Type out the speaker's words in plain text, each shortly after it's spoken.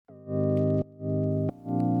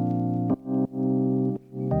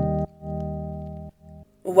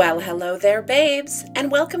Well, hello there, babes,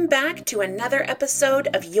 and welcome back to another episode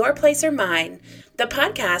of Your Place or Mine, the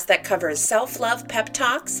podcast that covers self-love pep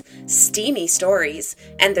talks, steamy stories,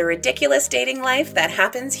 and the ridiculous dating life that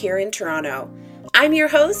happens here in Toronto. I'm your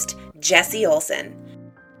host, Jessie Olson.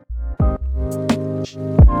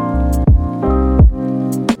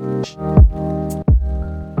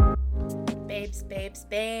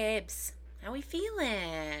 Babes, how we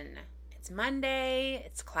feeling? It's Monday,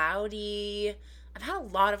 it's cloudy. I've had a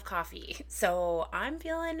lot of coffee, so I'm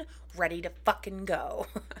feeling ready to fucking go.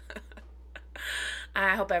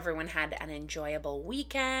 I hope everyone had an enjoyable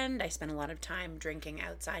weekend. I spent a lot of time drinking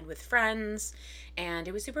outside with friends, and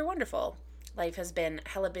it was super wonderful. Life has been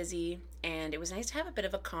hella busy, and it was nice to have a bit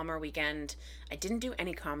of a calmer weekend. I didn't do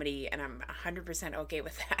any comedy, and I'm 100% okay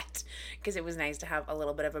with that, because it was nice to have a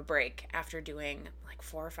little bit of a break after doing like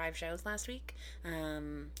 4 or 5 shows last week.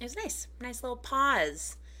 It was nice little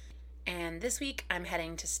pause. And this week, I'm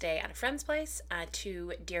heading to stay at a friend's place.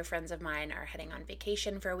 2 dear friends of mine are heading on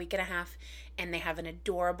vacation for a week and a half, and they have an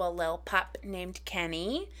adorable little pup named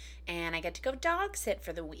Kenny, and I get to go dog sit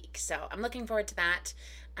for the week. So I'm looking forward to that.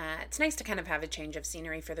 It's nice to kind of have a change of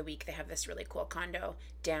scenery for the week. They have this really cool condo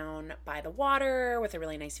down by the water with a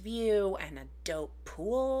really nice view and a dope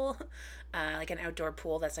pool, like an outdoor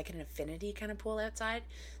pool that's like an infinity kind of pool outside.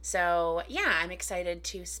 So yeah, I'm excited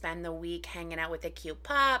to spend the week hanging out with a cute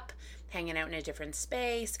pup, hanging out in a different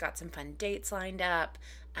space, got some fun dates lined up,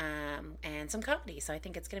 and some comedy. So I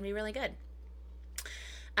think it's going to be really good.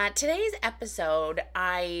 Today's episode,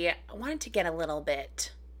 I wanted to get a little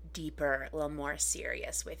bit deeper, a little more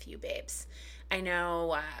serious with you, babes. I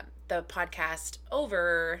know the podcast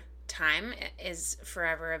over time is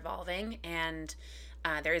forever evolving, and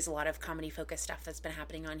there is a lot of comedy-focused stuff that's been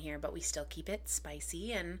happening on here, but we still keep it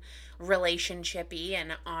spicy and relationship-y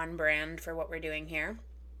and on-brand for what we're doing here.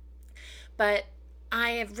 But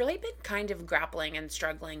I have really been kind of grappling and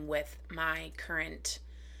struggling with my current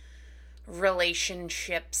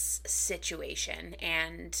relationships situation,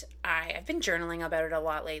 and I've been journaling about it a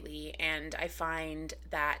lot lately, and I find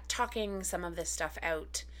that talking some of this stuff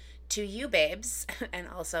out to you babes and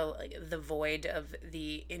also like the void of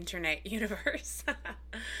the internet universe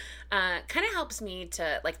kind of helps me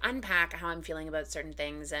to like unpack how I'm feeling about certain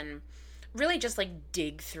things and really just like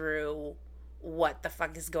dig through what the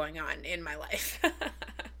fuck is going on in my life.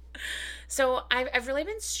 So I've really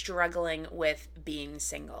been struggling with being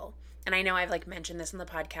single. And I know I've like mentioned this on the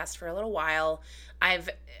podcast for a little while. I've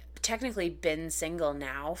technically been single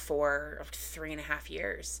now for 3.5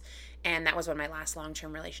 years. And that was when my last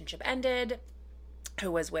long-term relationship ended,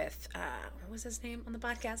 who was with, what was his name on the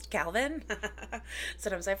podcast? Calvin.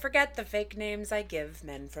 Sometimes I forget the fake names I give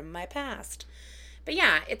men from my past. But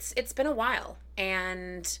yeah, it's been a while.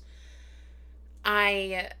 And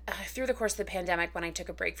I, through the course of the pandemic, when I took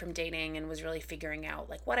a break from dating and was really figuring out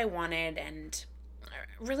like what I wanted and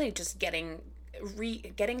really just getting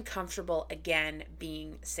comfortable again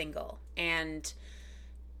being single and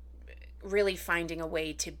really finding a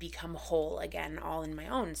way to become whole again all in my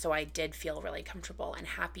own. So I did feel really comfortable and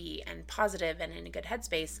happy and positive and in a good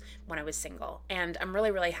headspace when I was single. And I'm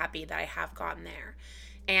really, really happy that I have gotten there.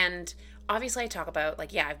 And obviously I talk about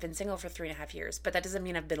like, yeah, I've been single for 3.5 years, but that doesn't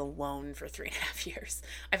mean I've been alone for 3.5 years.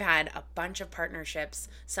 I've had a bunch of partnerships.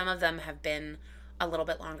 Some of them have been a little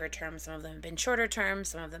bit longer term. Some of them have been shorter term.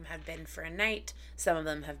 Some of them have been for a night. Some of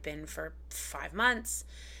them have been for 5 months.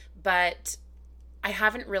 But I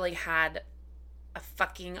haven't really had a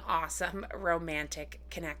fucking awesome romantic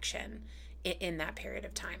connection in that period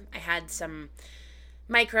of time. I had some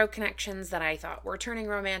micro connections that I thought were turning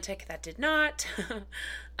romantic that did not.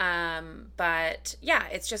 But yeah,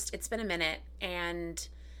 it's been a minute and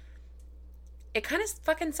it kind of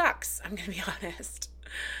fucking sucks. I'm going to be honest.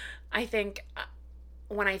 I think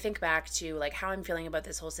when I think back to like how I'm feeling about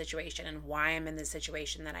this whole situation and why I'm in the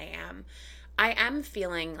situation that I am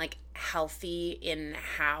feeling like healthy in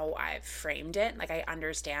how I've framed it. Like I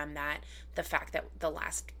understand that the fact that the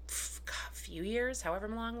last few years, however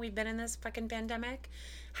long we've been in this fucking pandemic,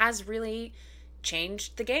 has really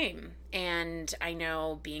changed the game. And I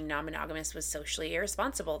know being non-monogamous was socially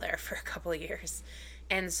irresponsible there for a couple of years.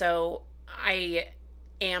 And so I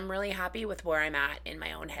am really happy with where I'm at in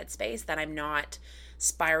my own headspace, that I'm not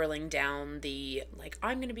spiraling down the like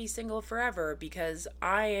I'm gonna be single forever because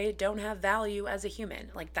I don't have value as a human.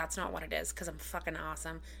 Like that's not what it is, because I'm fucking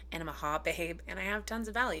awesome and I'm a hot babe and I have tons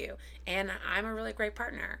of value and I'm a really great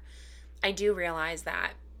partner. I do realize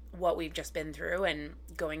that what we've just been through and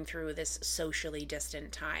going through this socially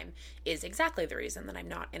distant time is exactly the reason that I'm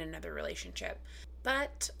not in another relationship.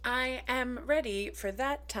 But I am ready for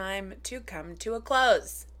that time to come to a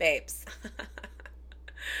close, babes.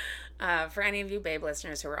 For any of you babe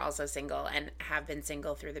listeners who are also single and have been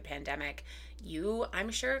single through the pandemic, you, I'm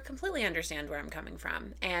sure, completely understand where I'm coming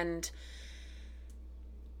from. And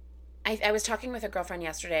I was talking with a girlfriend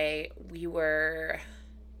yesterday.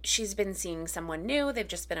 She's been seeing someone new. They've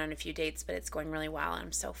just been on a few dates, but it's going really well. And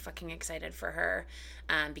I'm so fucking excited for her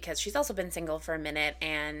because she's also been single for a minute.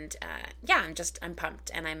 And yeah, I'm pumped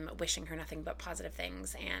and I'm wishing her nothing but positive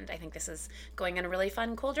things. And I think this is going in a really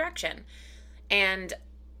fun, cool direction. And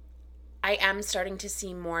I am starting to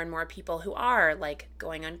see more and more people who are like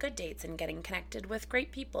going on good dates and getting connected with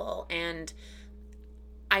great people. And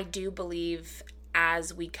I do believe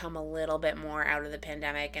as we come a little bit more out of the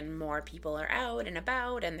pandemic and more people are out and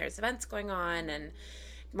about and there's events going on and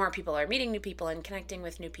more people are meeting new people and connecting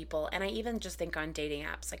with new people. And I even just think on dating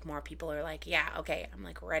apps, like more people are like, yeah, okay, I'm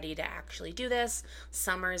like ready to actually do this.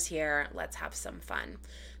 Summer's here. Let's have some fun.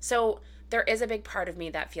 So there is a big part of me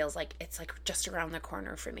that feels like it's like just around the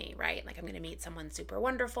corner for me, right? Like I'm going to meet someone super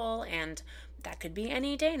wonderful and that could be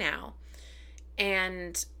any day now.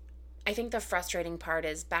 And I think the frustrating part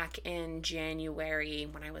is back in January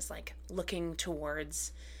when I was like looking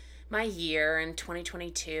towards my year in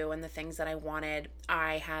 2022 and the things that I wanted,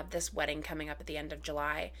 I have this wedding coming up at the end of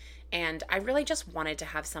July. And I really just wanted to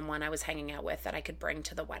have someone I was hanging out with that I could bring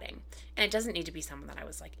to the wedding. And it doesn't need to be someone that I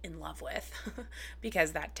was like in love with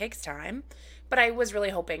because that takes time. But I was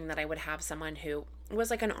really hoping that I would have someone who was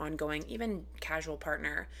like an ongoing, even casual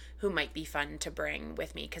partner who might be fun to bring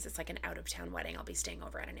with me because it's like an out of town wedding. I'll be staying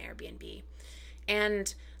over at an Airbnb.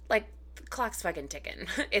 And like the clock's fucking ticking.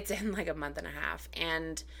 It's in like a month and a half.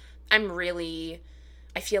 And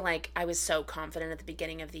I feel like I was so confident at the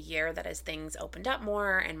beginning of the year that as things opened up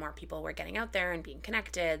more and more people were getting out there and being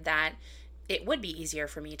connected, that it would be easier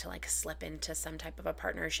for me to like slip into some type of a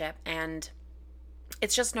partnership. And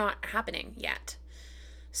it's just not happening yet.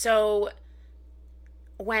 So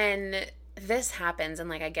when this happens and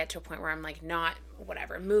like I get to a point where I'm like not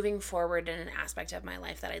moving forward in an aspect of my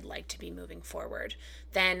life that I'd like to be moving forward,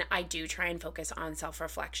 then I do try and focus on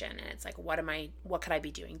self-reflection. And it's like, what could I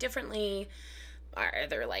be doing differently? Are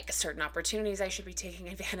there like certain opportunities I should be taking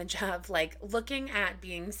advantage of? Like looking at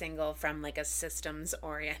being single from like a systems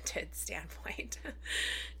oriented standpoint.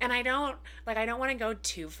 And I don't want to go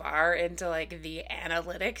too far into like the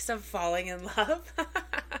analytics of falling in love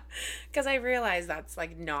because I realize that's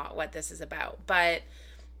like not what this is about. But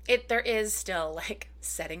there is still like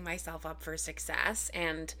setting myself up for success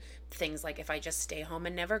and things like if I just stay home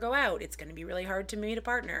and never go out, it's going to be really hard to meet a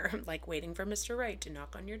partner, like waiting for Mr. Right to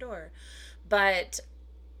knock on your door. But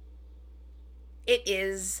it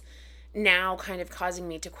is now kind of causing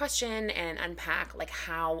me to question and unpack like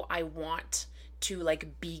how I want to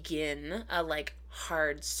like begin a like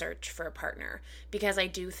hard search for a partner, because I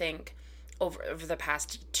do think over the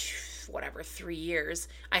past 3 years,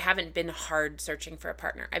 I haven't been hard searching for a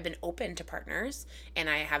partner. I've been open to partners and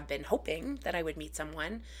I have been hoping that I would meet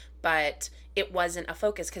someone, but it wasn't a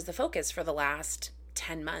focus because the focus for the last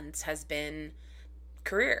 10 months has been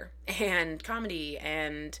career and comedy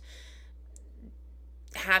and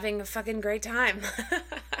having a fucking great time.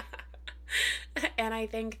 And I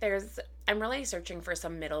think I'm really searching for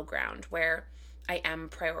some middle ground where I am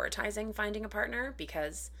prioritizing finding a partner,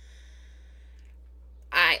 because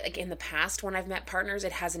like in the past when I've met partners,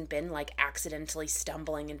 it hasn't been like accidentally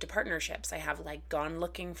stumbling into partnerships. I have like gone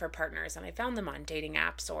looking for partners and I found them on dating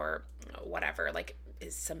apps or whatever, like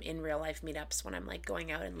some in real life meetups when I'm like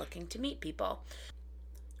going out and looking to meet people.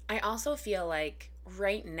 I also feel like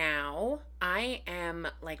right now I am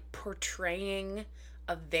like portraying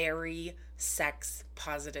a very sex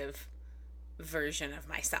positive version of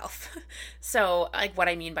myself. So like what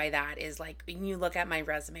I mean by that is like when you look at my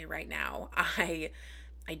resume right now, I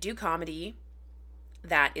do comedy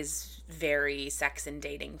that is very sex and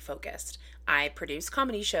dating focused. I produce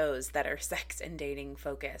comedy shows that are sex and dating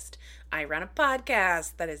focused. I run a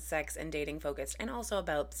podcast that is sex and dating focused and also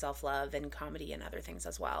about self-love and comedy and other things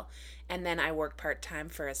as well. And then I work part-time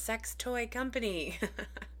for a sex toy company.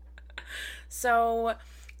 So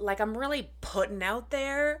like I'm really putting out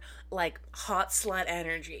there like hot slut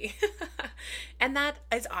energy. And that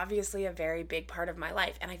is obviously a very big part of my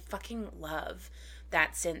life. And I fucking love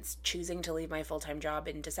that since choosing to leave my full-time job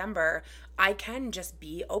in December, I can just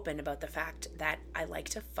be open about the fact that I like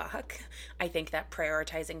to fuck. I think that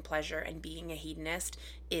prioritizing pleasure and being a hedonist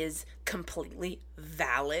is completely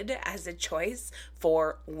valid as a choice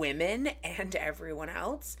for women and everyone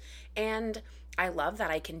else. And I love that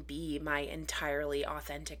I can be my entirely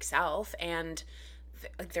authentic self and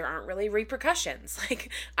there aren't really repercussions. Like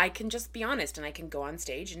I can just be honest and I can go on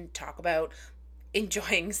stage and talk about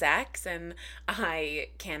enjoying sex, and I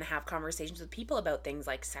can have conversations with people about things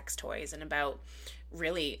like sex toys and about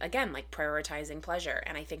really, again, like prioritizing pleasure.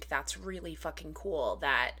 And I think that's really fucking cool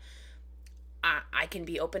that I can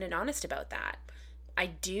be open and honest about that. I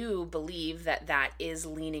do believe that that is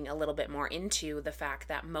leaning a little bit more into the fact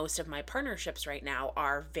that most of my partnerships right now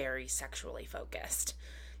are very sexually focused.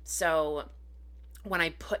 So when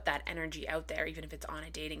I put that energy out there, even if it's on a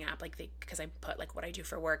dating app, like because I put like what I do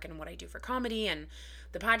for work and what I do for comedy, and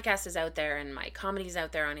the podcast is out there and my comedy is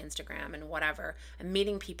out there on Instagram and whatever. I'm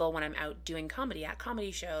meeting people when I'm out doing comedy at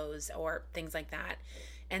comedy shows or things like that.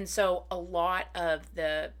 And so a lot of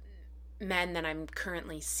the men that I'm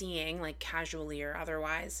currently seeing, like casually or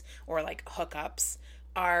otherwise, or like hookups,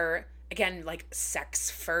 are again like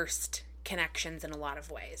sex first connections in a lot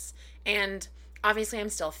of ways. And obviously I'm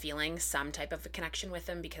still feeling some type of a connection with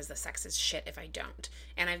them because the sex is shit if I don't.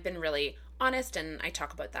 And I've been really honest, and I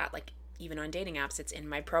talk about that like even on dating apps. It's in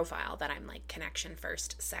my profile that I'm like connection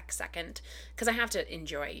first, sex second, because I have to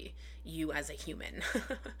enjoy you as a human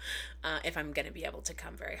if I'm going to be able to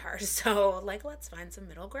come very hard. So like, let's find some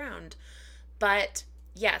middle ground. But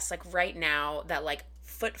yes, like right now, that like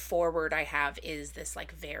foot forward I have is this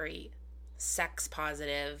like very sex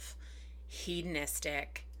positive,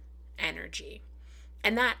 hedonistic energy.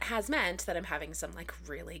 And that has meant that I'm having some like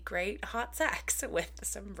really great hot sex with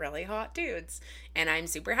some really hot dudes. And I'm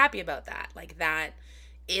super happy about that. Like that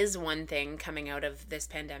is one thing coming out of this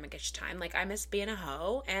pandemic-ish time. Like I miss being a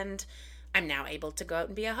hoe, and I'm now able to go out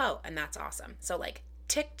and be a hoe, and that's awesome. So like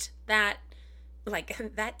ticked that,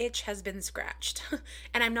 like that itch has been scratched.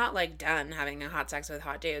 And I'm not like done having a hot sex with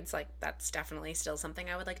hot dudes. Like that's definitely still something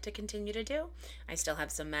I would like to continue to do. I still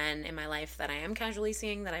have some men in my life that I am casually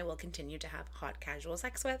seeing that I will continue to have hot casual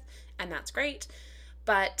sex with, and that's great.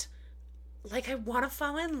 But like I want to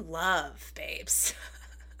fall in love, babes.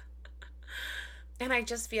 And I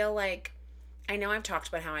just feel like, I know I've talked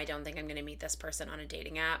about how I don't think I'm going to meet this person on a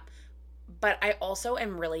dating app, but I also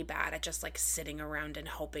am really bad at just like sitting around and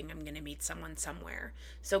hoping I'm going to meet someone somewhere.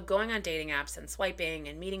 So going on dating apps and swiping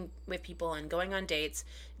and meeting with people and going on dates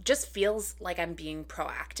just feels like I'm being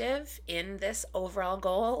proactive in this overall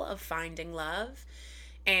goal of finding love.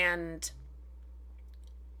 And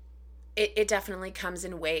it definitely comes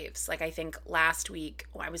in waves. Like I think last week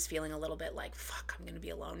I was feeling a little bit like, fuck, I'm going to be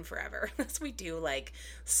alone forever. As we do like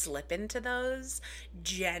slip into those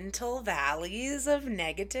gentle valleys of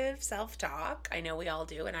negative self-talk. I know we all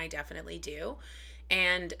do, and I definitely do.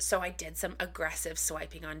 And so I did some aggressive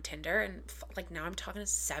swiping on Tinder, and like now I'm talking to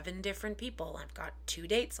 7 different people. I've got 2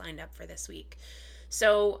 dates lined up for this week.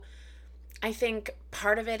 So I think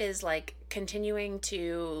part of it is like continuing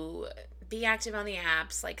to be active on the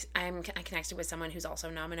apps. Like I connected with someone who's also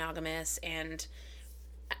non-monogamous, and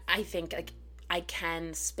I think like I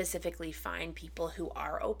can specifically find people who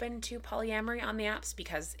are open to polyamory on the apps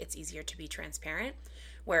because it's easier to be transparent.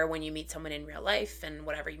 Where when you meet someone in real life and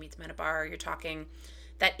whatever, you meet them at a bar, you're talking,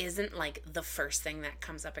 that isn't like the first thing that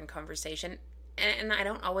comes up in conversation. And I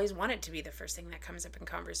don't always want it to be the first thing that comes up in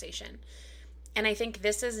conversation. And I think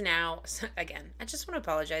this is now, again, I just want to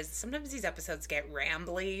apologize. Sometimes these episodes get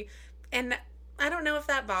rambly, and I don't know if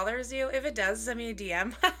that bothers you. If it does, send me a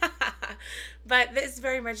DM. But this is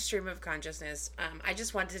very much stream of consciousness. I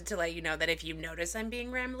just wanted to let you know that if you notice I'm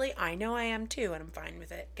being rambly, I know I am too, and I'm fine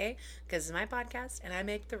with it, okay? Because it's my podcast, and I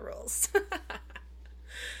make the rules.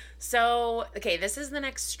 So, okay, this is the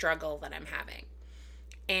next struggle that I'm having.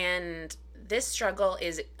 And this struggle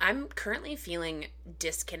is, I'm currently feeling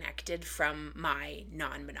disconnected from my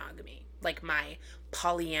non-monogamy, like my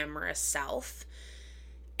polyamorous self.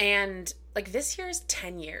 And like this year is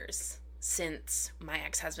 10 years since my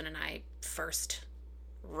ex-husband and I first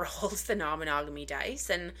rolled the non-monogamy dice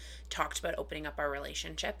and talked about opening up our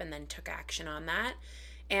relationship, and then took action on that.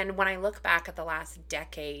 And when I look back at the last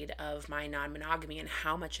decade of my non-monogamy and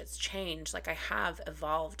how much it's changed, like I have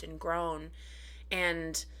evolved and grown,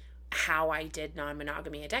 and how I did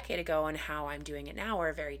non-monogamy a decade ago and how I'm doing it now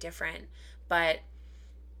are very different. But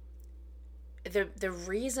the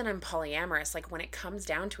reason I'm polyamorous, like when it comes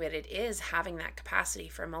down to it, it is having that capacity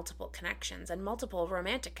for multiple connections and multiple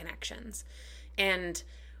romantic connections. And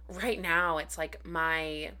right now it's like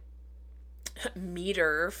my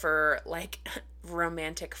meter for like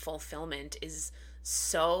romantic fulfillment is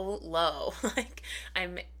so low. Like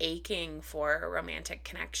I'm aching for a romantic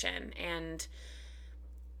connection. And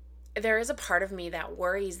there is a part of me that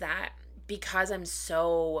worries that because I'm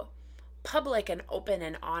so public and open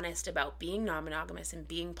and honest about being non-monogamous and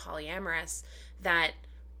being polyamorous, that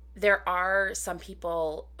there are some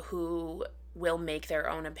people who will make their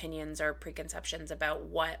own opinions or preconceptions about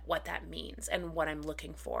what that means and what I'm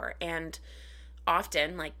looking for. And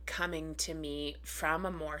often like coming to me from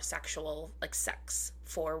a more sexual, like sex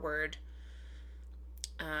forward,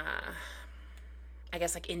 I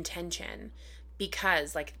guess like intention,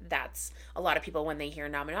 because like that's a lot of people when they hear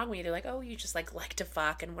non-monogamy, they're like, oh, you just like to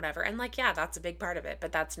fuck and whatever. And like, yeah, that's a big part of it,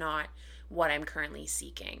 but that's not what I'm currently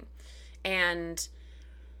seeking. And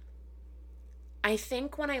I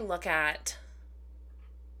think when I look at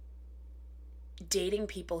dating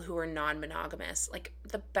people who are non-monogamous, like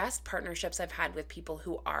the best partnerships I've had with people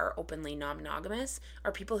who are openly non-monogamous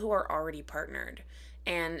are people who are already partnered.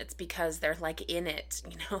 And it's because they're like in it,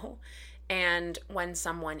 you know? And when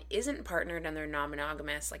someone isn't partnered and they're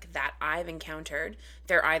non-monogamous, like that I've encountered,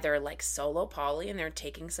 they're either like solo poly and they're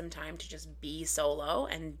taking some time to just be solo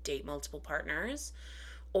and date multiple partners,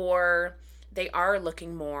 or they are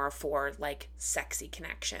looking more for like sexy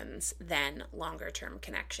connections than longer term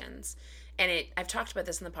connections. And I've talked about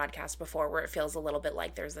this in the podcast before, where it feels a little bit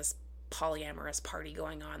like there's this polyamorous party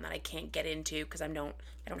going on that I can't get into because I don't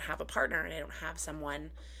have a partner and I don't have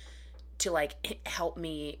someone to like help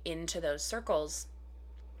me into those circles.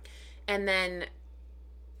 And then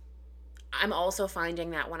I'm also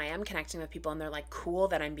finding that when I am connecting with people and they're like cool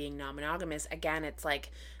that I'm being non-monogamous, again, it's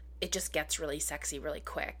like it just gets really sexy really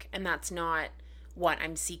quick. And that's not what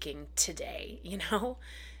I'm seeking today, you know?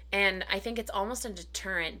 And I think it's almost a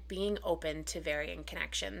deterrent being open to varying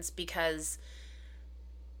connections, because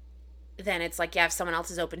then it's like, yeah, if someone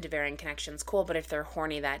else is open to varying connections, cool. But if they're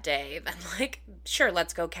horny that day, then like, sure,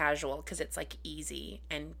 let's go casual, because it's like easy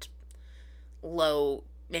and low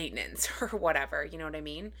maintenance or whatever, you know what I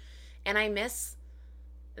mean? And I miss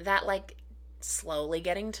that, like, slowly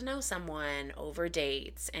getting to know someone over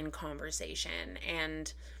dates and conversation.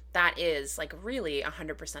 And that is like really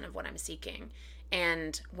 100% of what I'm seeking.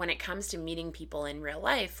 And when it comes to meeting people in real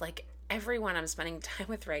life, like everyone I'm spending time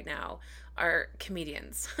with right now are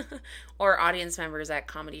comedians or audience members at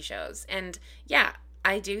comedy shows. And yeah,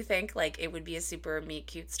 I do think like it would be a super meet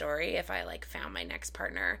cute story if I like found my next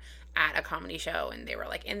partner at a comedy show and they were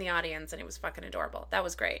like in the audience and it was fucking adorable. That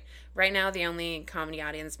was great. Right now, the only comedy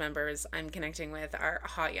audience members I'm connecting with are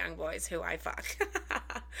hot young boys who I fuck.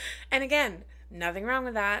 And again, nothing wrong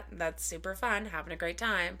with that. That's super fun, having a great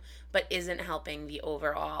time, but isn't helping the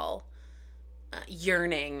overall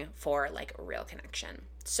yearning for like a real connection.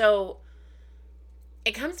 So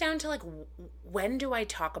it comes down to like, when do I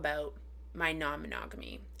talk about my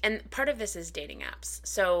non-monogamy? And part of this is dating apps.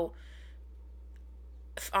 So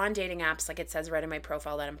on dating apps, like it says right in my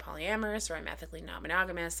profile that I'm polyamorous or I'm ethically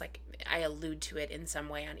non-monogamous. Like I allude to it in some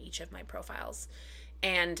way on each of my profiles.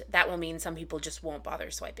 And that will mean some people just won't bother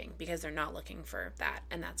swiping because they're not looking for that.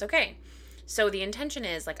 And that's okay. So the intention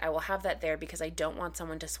is like I will have that there because I don't want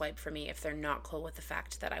someone to swipe for me if they're not cool with the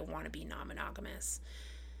fact that I want to be non-monogamous.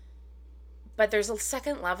 But there's a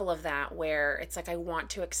second level of that where it's like I want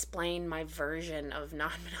to explain my version of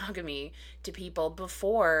non-monogamy to people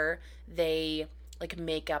before they like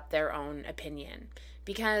make up their own opinion.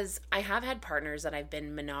 Because I have had partners that I've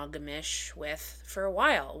been monogamish with for a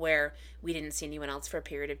while where we didn't see anyone else for a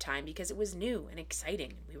period of time because it was new and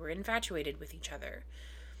exciting. We were infatuated with each other.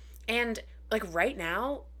 And like right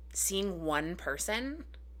now, seeing one person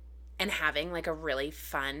and having like a really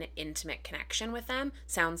fun, intimate connection with them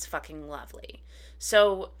sounds fucking lovely.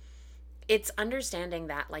 So it's understanding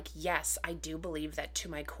that, like, yes, I do believe that to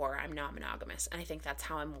my core, I'm non-monogamous. And I think that's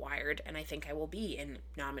how I'm wired. And I think I will be in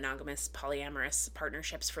non-monogamous, polyamorous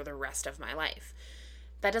partnerships for the rest of my life.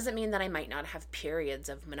 That doesn't mean that I might not have periods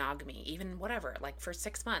of monogamy, even whatever, like for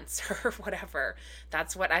 6 months or whatever.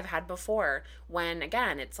 That's what I've had before when,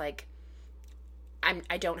 again, it's like,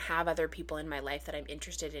 I don't have other people in my life that I'm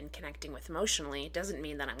interested in connecting with emotionally. It doesn't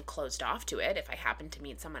mean that I'm closed off to it if I happen to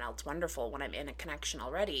meet someone else wonderful when I'm in a connection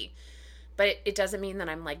already. But it doesn't mean that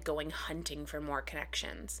I'm like going hunting for more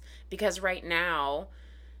connections. Because right now,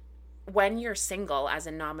 when you're single as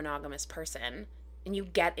a non-monogamous person and you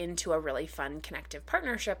get into a really fun connective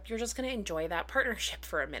partnership, you're just going to enjoy that partnership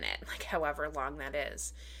for a minute, like however long that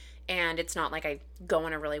is. And it's not like I go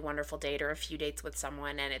on a really wonderful date or a few dates with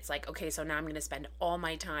someone and it's like, okay, so now I'm going to spend all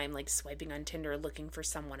my time like swiping on Tinder looking for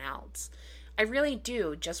someone else. I really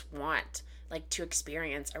do just want like to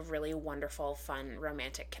experience a really wonderful, fun,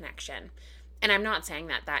 romantic connection. And I'm not saying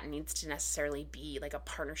that that needs to necessarily be like a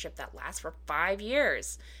partnership that lasts for 5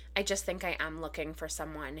 years. I just think I am looking for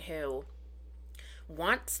someone who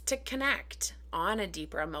wants to connect on a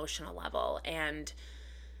deeper emotional level, and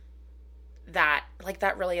that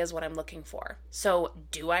really is what I'm looking for. So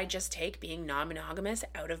do I just take being non-monogamous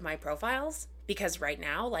out of my profiles? Because right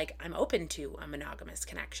now, like, I'm open to a monogamous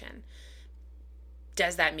connection.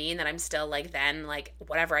 Does that mean that I'm still like, then like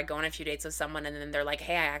whatever, I go on a few dates with someone and then they're like,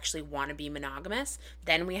 hey, I actually want to be monogamous?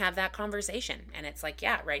 Then we have that conversation and it's like,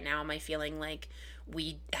 yeah, right now am I feeling like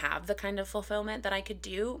we have the kind of fulfillment that I could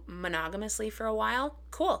do monogamously for a while?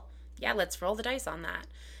 Cool. Yeah, let's roll the dice on that.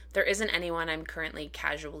 There isn't anyone I'm currently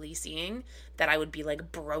casually seeing that I would be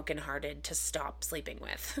like brokenhearted to stop sleeping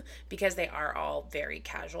with because they are all very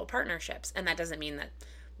casual partnerships. And that doesn't mean that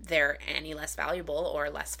they're any less valuable or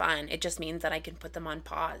less fun. It just means that I can put them on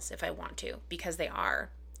pause if I want to because they are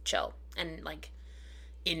chill and like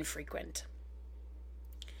infrequent.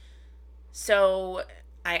 So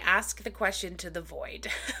I ask the question to the void.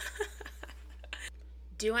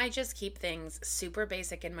 Do I just keep things super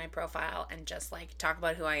basic in my profile and just like talk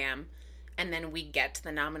about who I am? And then we get to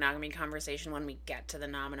the non-monogamy conversation when we get to the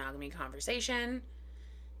non-monogamy conversation?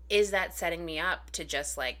 Is that setting me up to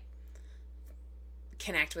just like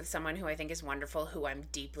connect with someone who I think is wonderful, who I'm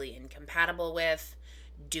deeply incompatible with?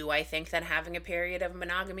 Do I think that having a period of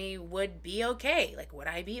monogamy would be okay? Like, would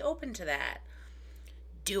I be open to that?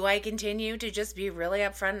 Do I continue to just be really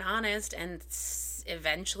upfront and honest and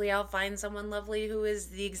eventually I'll find someone lovely who is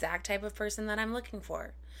the exact type of person that I'm looking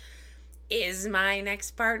for? Is my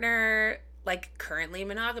next partner like currently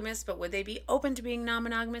monogamous, but would they be open to being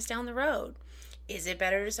non-monogamous down the road? Is it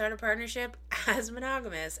better to start a partnership as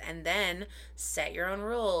monogamous and then set your own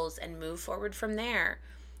rules and move forward from there?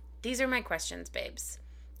 These are my questions, babes.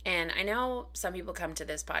 And I know some people come to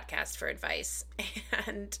this podcast for advice,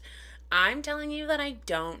 and I'm telling you that I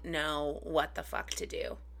don't know what the fuck to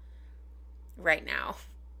do right now.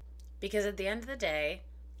 Because at the end of the day,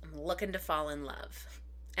 I'm looking to fall in love.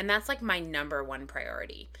 And that's like my number one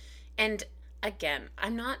priority. And again,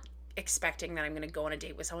 I'm not expecting that I'm going to go on a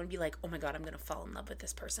date with someone and be like, oh my God, I'm going to fall in love with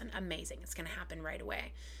this person. Amazing. It's going to happen right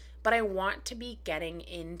away. But I want to be getting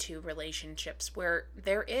into relationships where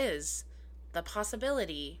there is the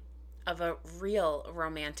possibility of a real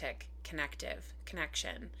romantic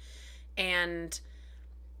connection. And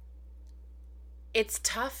it's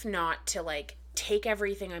tough not to like take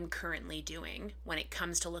everything I'm currently doing when it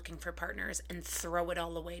comes to looking for partners and throw it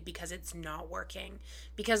all away because it's not working,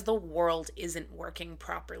 because the world isn't working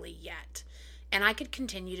properly yet. And I could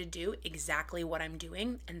continue to do exactly what I'm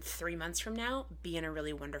doing and 3 months from now be in a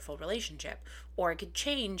really wonderful relationship. Or I could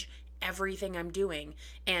change everything I'm doing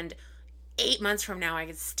and 8 months from now I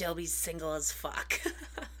could still be single as fuck.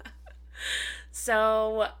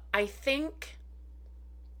 So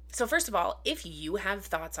first of all, if you have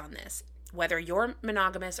thoughts on this, whether you're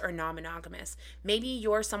monogamous or non-monogamous, maybe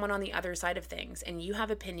you're someone on the other side of things and you have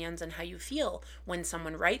opinions on how you feel when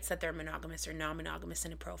someone writes that they're monogamous or non-monogamous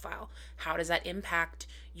in a profile. How does that impact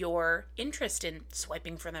your interest in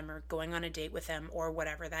swiping for them or going on a date with them or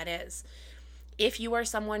whatever that is? If you are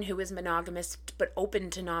someone who is monogamous but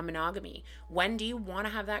open to non-monogamy, when do you want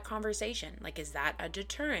to have that conversation? Like, is that a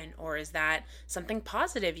deterrent or is that something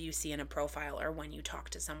positive you see in a profile or when you talk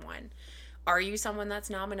to someone? Are you someone that's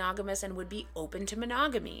non-monogamous and would be open to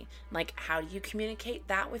monogamy? Like, how do you communicate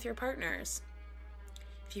that with your partners?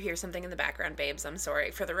 If you hear something in the background, babes, I'm sorry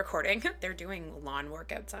for the recording. They're doing lawn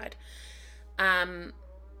work outside.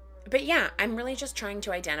 But yeah, I'm really just trying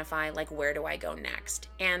to identify, like, where do I go next?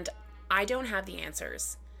 And I don't have the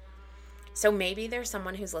answers. So maybe there's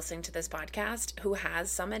someone who's listening to this podcast who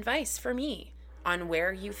has some advice for me on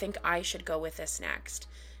where you think I should go with this next.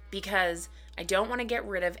 Because I don't want to get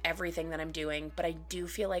rid of everything that I'm doing, but I do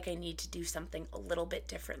feel like I need to do something a little bit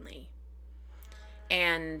differently.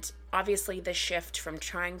 And obviously the shift from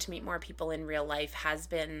trying to meet more people in real life has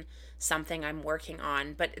been something I'm working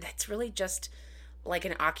on, but that's really just like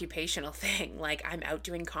an occupational thing. Like, I'm out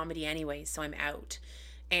doing comedy anyway, so I'm out.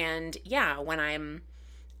 And yeah, when I'm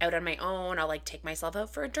out on my own, I'll like take myself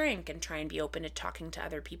out for a drink and try and be open to talking to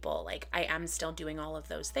other people. Like, I am still doing all of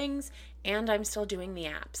those things and I'm still doing the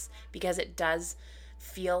apps because it does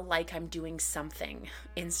feel like I'm doing something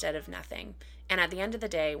instead of nothing. And at the end of the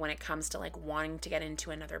day, when it comes to like wanting to get into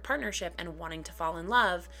another partnership and wanting to fall in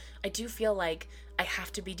love, I do feel like I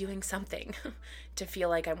have to be doing something to feel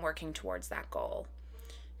like I'm working towards that goal.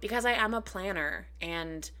 Because I am a planner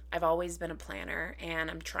and I've always been a planner, and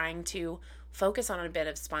I'm trying to focus on a bit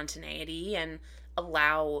of spontaneity and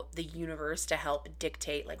allow the universe to help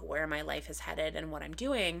dictate like where my life is headed and what I'm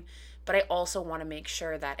doing. But I also want to make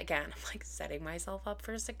sure that, again, I'm like setting myself up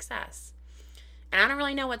for success. And I don't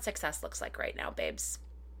really know what success looks like right now, babes.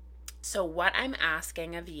 So what I'm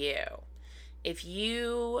asking of you, if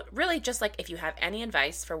you really just like, if you have any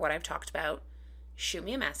advice for what I've talked about, shoot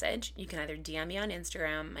me a message. You can either DM me on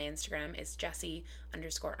Instagram. My Instagram is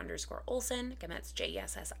Jessie__Olsen. Again, that's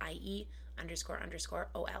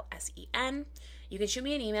JESSIE__OLSEN. You can shoot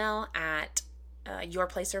me an email at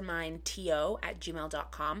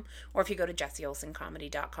yourplaceormine.to@gmail.com, or if you go to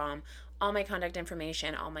jessieolsoncomedy.com, all my contact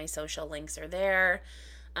information, all my social links are there.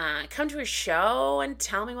 Come to a show and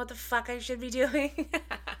tell me what the fuck I should be doing.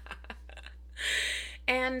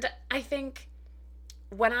 And I think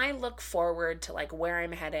when I look forward to like where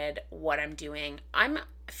I'm headed, what I'm doing, I'm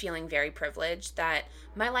feeling very privileged that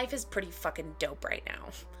my life is pretty fucking dope right now.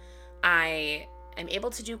 I am able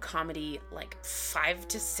to do comedy like 5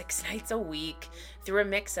 to 6 nights a week through a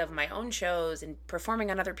mix of my own shows and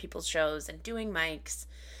performing on other people's shows and doing mics.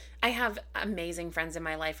 I have amazing friends in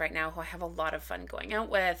my life right now who I have a lot of fun going out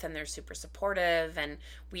with, and they're super supportive, and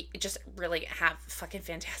we just really have fucking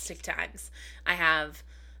fantastic times. I have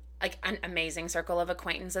like an amazing circle of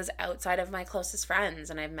acquaintances outside of my closest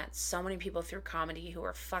friends, and I've met so many people through comedy who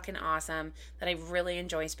are fucking awesome that I really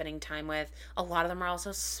enjoy spending time with. A lot of them are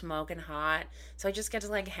also smoking hot, so I just get to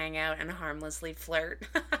like hang out and harmlessly flirt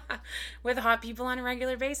with hot people on a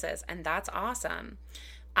regular basis, and that's awesome.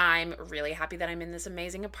 I'm really happy that I'm in this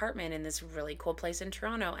amazing apartment in this really cool place in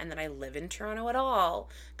Toronto, and that I live in Toronto at all,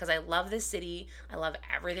 because I love this city. I love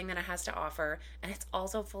everything that it has to offer, and it's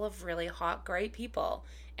also full of really hot, great people.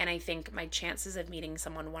 And I think my chances of meeting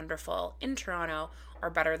someone wonderful in Toronto are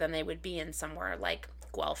better than they would be in somewhere like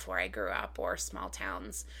Guelph, where I grew up, or small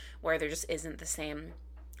towns where there just isn't the same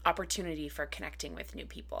opportunity for connecting with new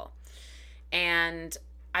people. And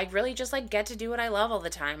I really just like get to do what I love all the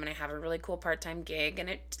time, and I have a really cool part-time gig, and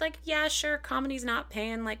it's like, yeah, sure, comedy's not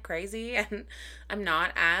paying like crazy, and I'm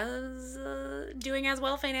not as doing as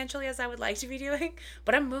well financially as I would like to be doing,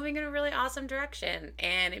 but I'm moving in a really awesome direction,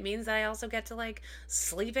 and it means that I also get to like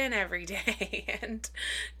sleep in every day and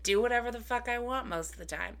do whatever the fuck I want most of the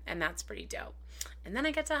time, and that's pretty dope. And then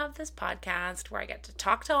I get to have this podcast where I get to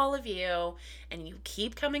talk to all of you, and you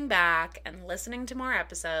keep coming back and listening to more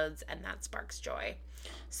episodes, and that sparks joy.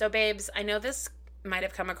 So babes, I know this might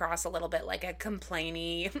have come across a little bit like a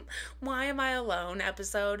complainy, why am I alone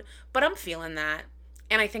episode, but I'm feeling that,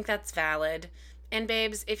 and I think that's valid. And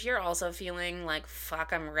babes, if you're also feeling like,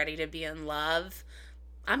 fuck, I'm ready to be in love,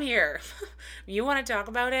 I'm here. You want to talk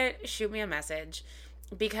about it? Shoot me a message,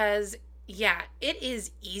 because yeah, it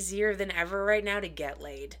is easier than ever right now to get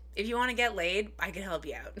laid. If you want to get laid, I can help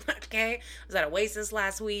you out, okay? I was at Oasis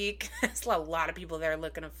last week. There's a lot of people there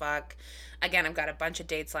looking to fuck. Again, I've got a bunch of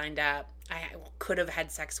dates lined up. I could have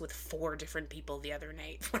had sex with 4 different people the other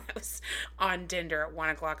night when I was on Tinder at 1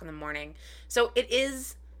 o'clock in the morning. So it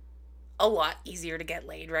is a lot easier to get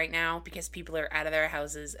laid right now because people are out of their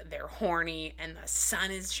houses, they're horny, and the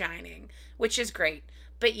sun is shining, which is great.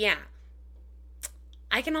 But yeah,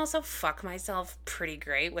 I can also fuck myself pretty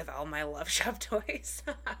great with all my Love Shop toys.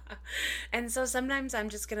 And so sometimes I'm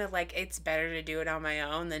just gonna like, it's better to do it on my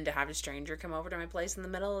own than to have a stranger come over to my place in the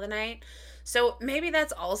middle of the night. So maybe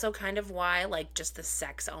that's also kind of why like just the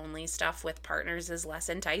sex only stuff with partners is less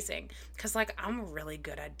enticing. Cause like I'm really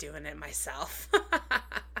good at doing it myself.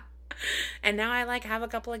 And now I like have a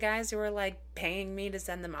couple of guys who are like paying me to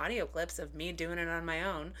send them audio clips of me doing it on my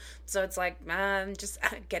own. So it's like I'm just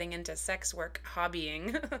getting into sex work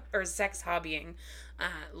hobbying or sex hobbying,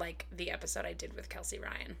 like the episode I did with Kelsey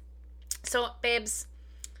Ryan. So babes,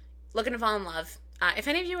 looking to fall in love. If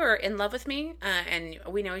any of you are in love with me and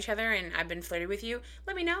we know each other and I've been flirting with you,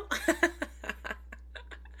 let me know.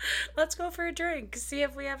 Let's go for a drink. See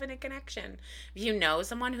if we have any connection. If you know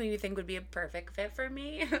someone who you think would be a perfect fit for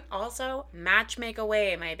me, also match make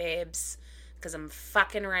away, my babes. Because I'm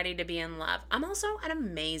fucking ready to be in love. I'm also an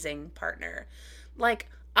amazing partner. Like,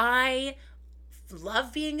 I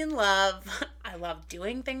love being in love. I love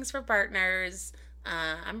doing things for partners.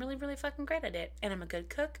 I'm really, really fucking great at it. And I'm a good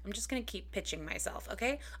cook. I'm just going to keep pitching myself,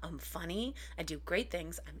 okay? I'm funny. I do great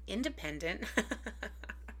things. I'm independent.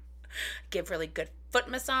 Give really good foot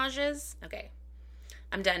massages. Okay,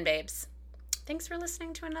 I'm done, babes. Thanks for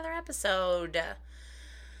listening to another episode.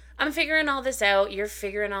 I'm figuring all this out. You're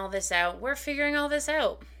figuring all this out. We're figuring all this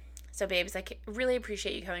out. So, babes, I really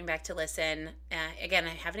appreciate you coming back to listen. Again,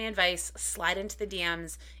 I have any advice, slide into the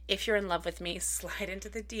DMs. If you're in love with me, slide into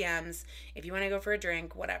the DMs. If you want to go for a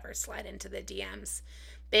drink, whatever, slide into the DMs.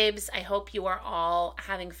 Babes, I hope you are all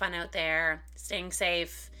having fun out there, staying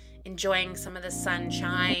safe, enjoying some of the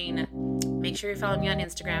sunshine. Make sure you're following me on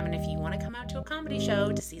Instagram, and if you want to come out to a comedy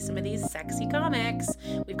show to see some of these sexy comics,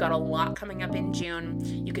 we've got a lot coming up in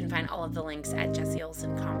June. You can find all of the links at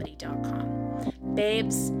jessieolsoncomedy.com.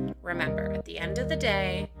 Babes, remember, at the end of the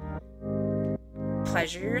day,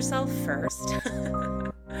 pleasure yourself first,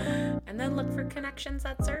 and then look for connections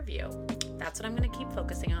that serve you. That's what I'm going to keep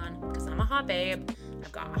focusing on, because I'm a hot babe.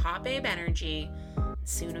 I've got hot babe energy.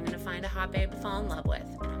 Soon I'm going to find a hot babe to fall in love with.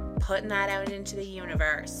 And I'm putting that out into the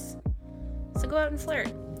universe. So go out and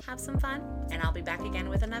flirt, have some fun, and I'll be back again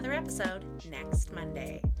with another episode next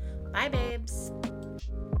Monday. Bye, babes.